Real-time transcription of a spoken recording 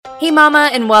Hey Mama,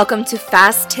 and welcome to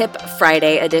Fast Tip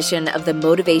Friday edition of the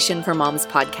Motivation for Moms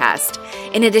podcast.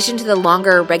 In addition to the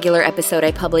longer regular episode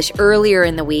I published earlier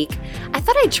in the week, I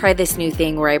thought I'd try this new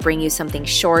thing where I bring you something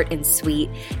short and sweet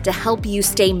to help you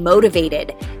stay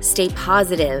motivated, stay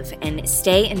positive, and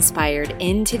stay inspired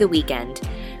into the weekend.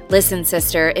 Listen,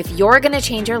 sister, if you're going to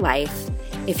change your life,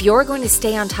 if you're going to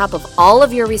stay on top of all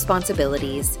of your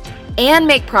responsibilities and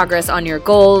make progress on your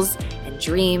goals and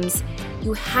dreams,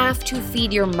 you have to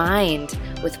feed your mind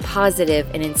with positive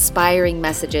and inspiring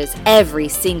messages every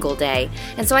single day.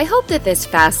 And so I hope that this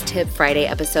Fast Tip Friday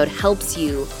episode helps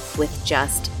you with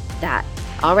just that.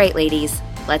 All right, ladies,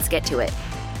 let's get to it.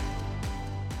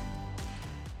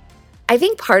 I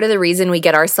think part of the reason we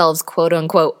get ourselves quote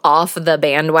unquote off the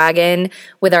bandwagon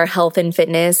with our health and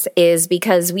fitness is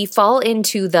because we fall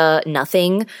into the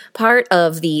nothing part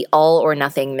of the all or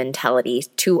nothing mentality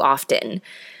too often.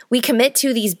 We commit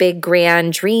to these big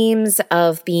grand dreams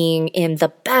of being in the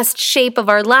best shape of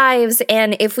our lives,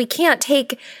 and if we can't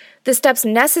take the steps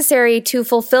necessary to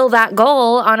fulfill that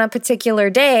goal on a particular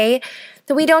day,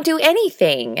 then we don't do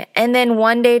anything. And then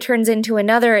one day turns into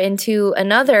another, and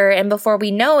before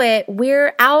we know it,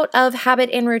 we're out of habit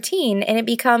and routine, and it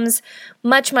becomes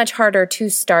much, much harder to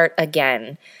start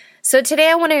again. So today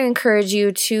I want to encourage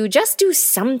you to just do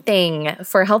something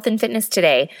for health and fitness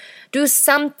today. Do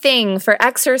something for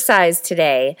exercise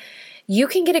today. You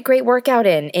can get a great workout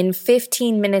in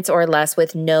 15 minutes or less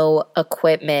with no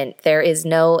equipment. There is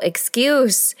no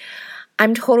excuse.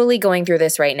 I'm totally going through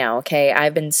this right now, okay?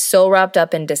 I've been so wrapped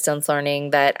up in distance learning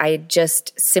that I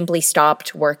just simply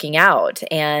stopped working out,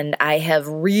 and I have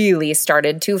really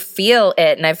started to feel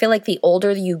it. And I feel like the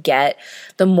older you get,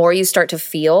 the more you start to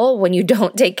feel when you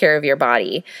don't take care of your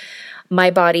body. My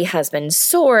body has been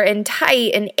sore and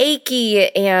tight and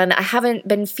achy, and I haven't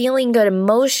been feeling good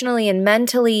emotionally and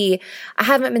mentally. I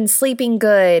haven't been sleeping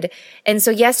good. And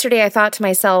so yesterday I thought to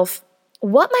myself,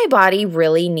 what my body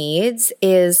really needs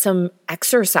is some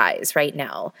exercise right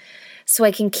now so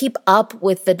I can keep up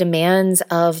with the demands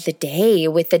of the day,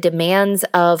 with the demands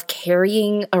of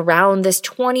carrying around this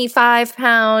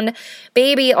 25-pound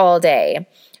baby all day.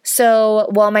 So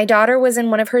while my daughter was in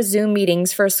one of her Zoom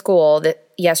meetings for school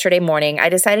yesterday morning, I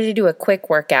decided to do a quick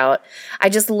workout. I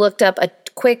just looked up a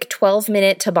quick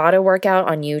 12-minute Tabata workout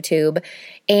on YouTube,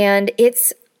 and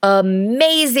it's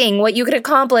amazing what you can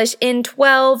accomplish in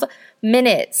 12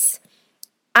 minutes.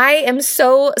 I am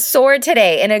so sore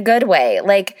today in a good way.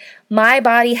 Like, my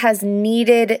body has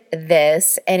needed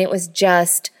this, and it was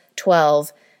just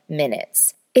 12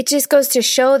 minutes. It just goes to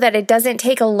show that it doesn't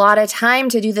take a lot of time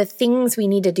to do the things we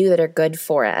need to do that are good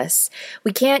for us.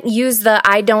 We can't use the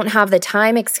I don't have the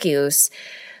time excuse,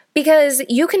 because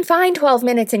you can find 12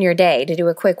 minutes in your day to do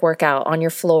a quick workout on your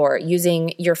floor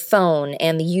using your phone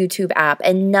and the YouTube app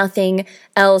and nothing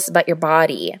else but your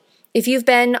body. If you've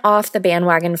been off the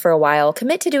bandwagon for a while,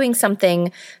 commit to doing something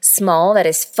small that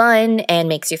is fun and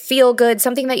makes you feel good,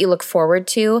 something that you look forward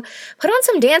to. Put on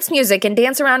some dance music and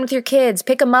dance around with your kids.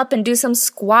 Pick them up and do some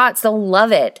squats. They'll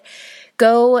love it.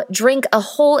 Go drink a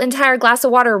whole entire glass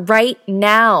of water right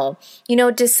now.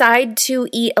 Decide to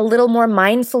eat a little more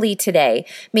mindfully today.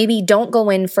 Maybe don't go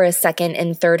in for a second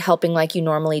and third helping like you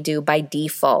normally do by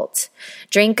default.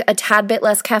 Drink a tad bit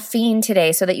less caffeine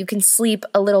today so that you can sleep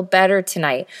a little better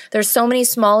tonight. There's so many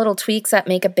small little tweaks that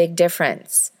make a big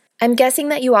difference. I'm guessing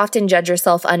that you often judge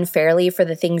yourself unfairly for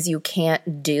the things you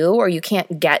can't do or you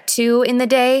can't get to in the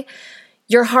day.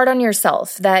 You're hard on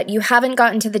yourself that you haven't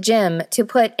gotten to the gym to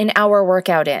put an hour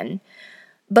workout in.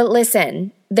 But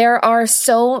listen, there are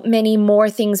so many more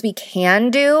things we can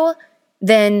do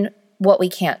than what we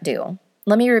can't do.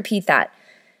 Let me repeat that.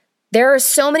 There are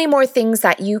so many more things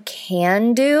that you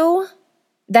can do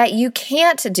that you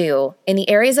can't do in the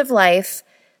areas of life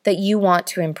that you want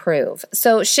to improve.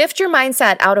 So shift your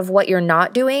mindset out of what you're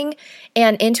not doing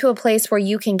and into a place where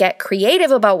you can get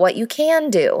creative about what you can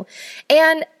do.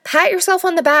 And pat yourself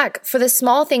on the back for the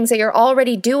small things that you're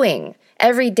already doing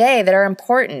every day that are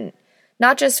important,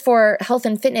 not just for health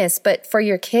and fitness, but for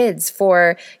your kids,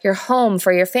 for your home,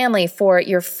 for your family, for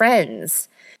your friends.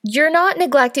 You're not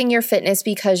neglecting your fitness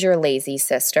because you're lazy,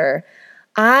 sister.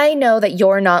 I know that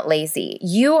you're not lazy.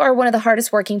 You are one of the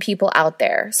hardest working people out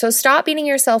there. So stop beating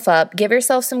yourself up, give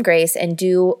yourself some grace, and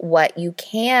do what you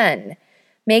can.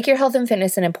 Make your health and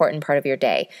fitness an important part of your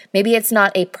day. Maybe it's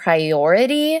not a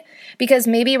priority because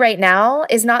maybe right now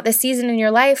is not the season in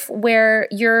your life where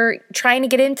you're trying to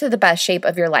get into the best shape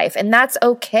of your life, and that's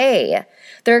okay.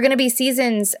 There are going to be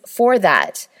seasons for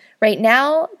that. Right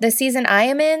now, the season I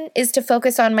am in is to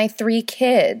focus on my 3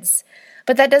 kids.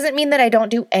 But that doesn't mean that I don't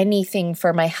do anything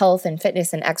for my health and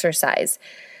fitness and exercise.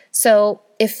 So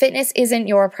if fitness isn't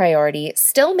your priority,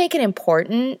 still make it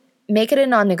important, make it a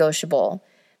non-negotiable,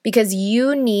 because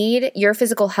you need your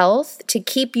physical health to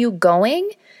keep you going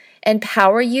and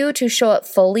power you to show up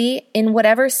fully in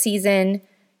whatever season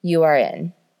you are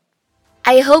in.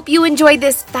 I hope you enjoyed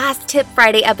this Fast Tip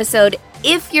Friday episode.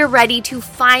 If you're ready to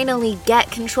finally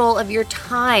get control of your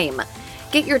time,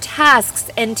 get your tasks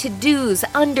and to-dos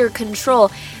under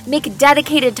control, make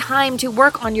dedicated time to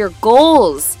work on your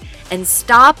goals, and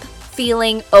stop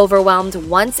feeling overwhelmed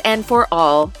once and for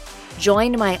all,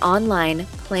 join my online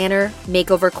planner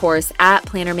makeover course at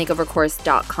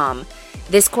plannermakeovercourse.com.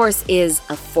 This course is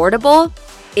affordable,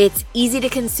 it's easy to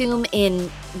consume in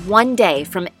one day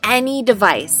from any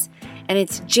device, and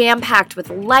it's jam-packed with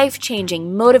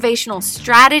life-changing motivational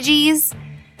strategies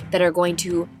that are going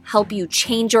to help you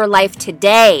change your life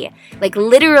today. Like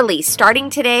literally, starting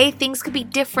today, things could be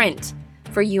different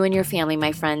for you and your family,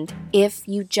 my friend, if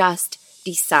you just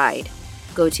decide.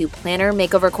 Go to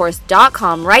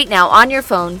plannermakeovercourse.com right now on your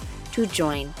phone to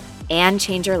join and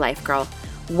change your life, girl.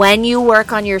 When you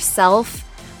work on yourself,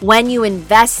 when you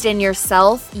invest in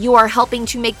yourself, you are helping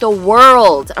to make the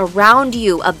world around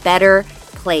you a better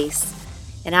place.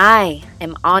 And I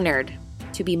am honored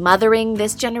to be mothering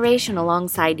this generation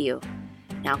alongside you.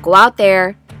 Now go out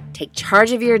there, take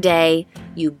charge of your day,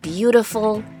 you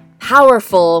beautiful,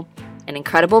 powerful, and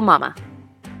incredible mama.